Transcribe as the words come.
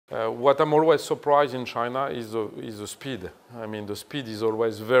What I'm always surprised in China is the speed. I mean, the speed is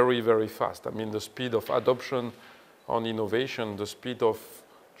always very, very fast. I mean, the speed of adoption on innovation, the speed of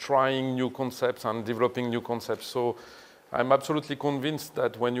trying new concepts and developing new concepts. So I'm absolutely convinced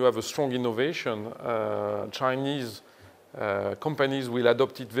that when you have a strong innovation, Chinese companies will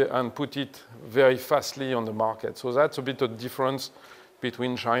adopt it and put it very fastly on the market. So that's a bit of difference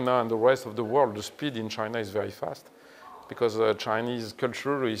between China and the rest of the world. The speed in China is very fast because Chinese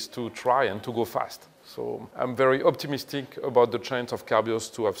culture is to try and to go fast. So I'm very optimistic about the chance of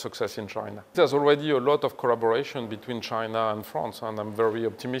Carbios to have success in China. There's already a lot of collaboration between China and France, and I'm very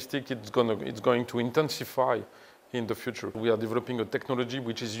optimistic it's going to intensify in the future. We are developing a technology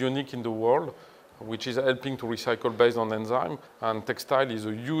which is unique in the world, which is helping to recycle based on enzyme. And textile is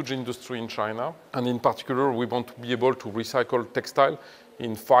a huge industry in China. And in particular, we want to be able to recycle textile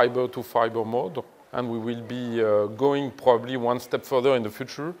in fiber-to-fiber mode. And we will be going probably one step further in the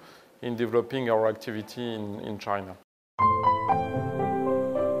future in developing our activity in China.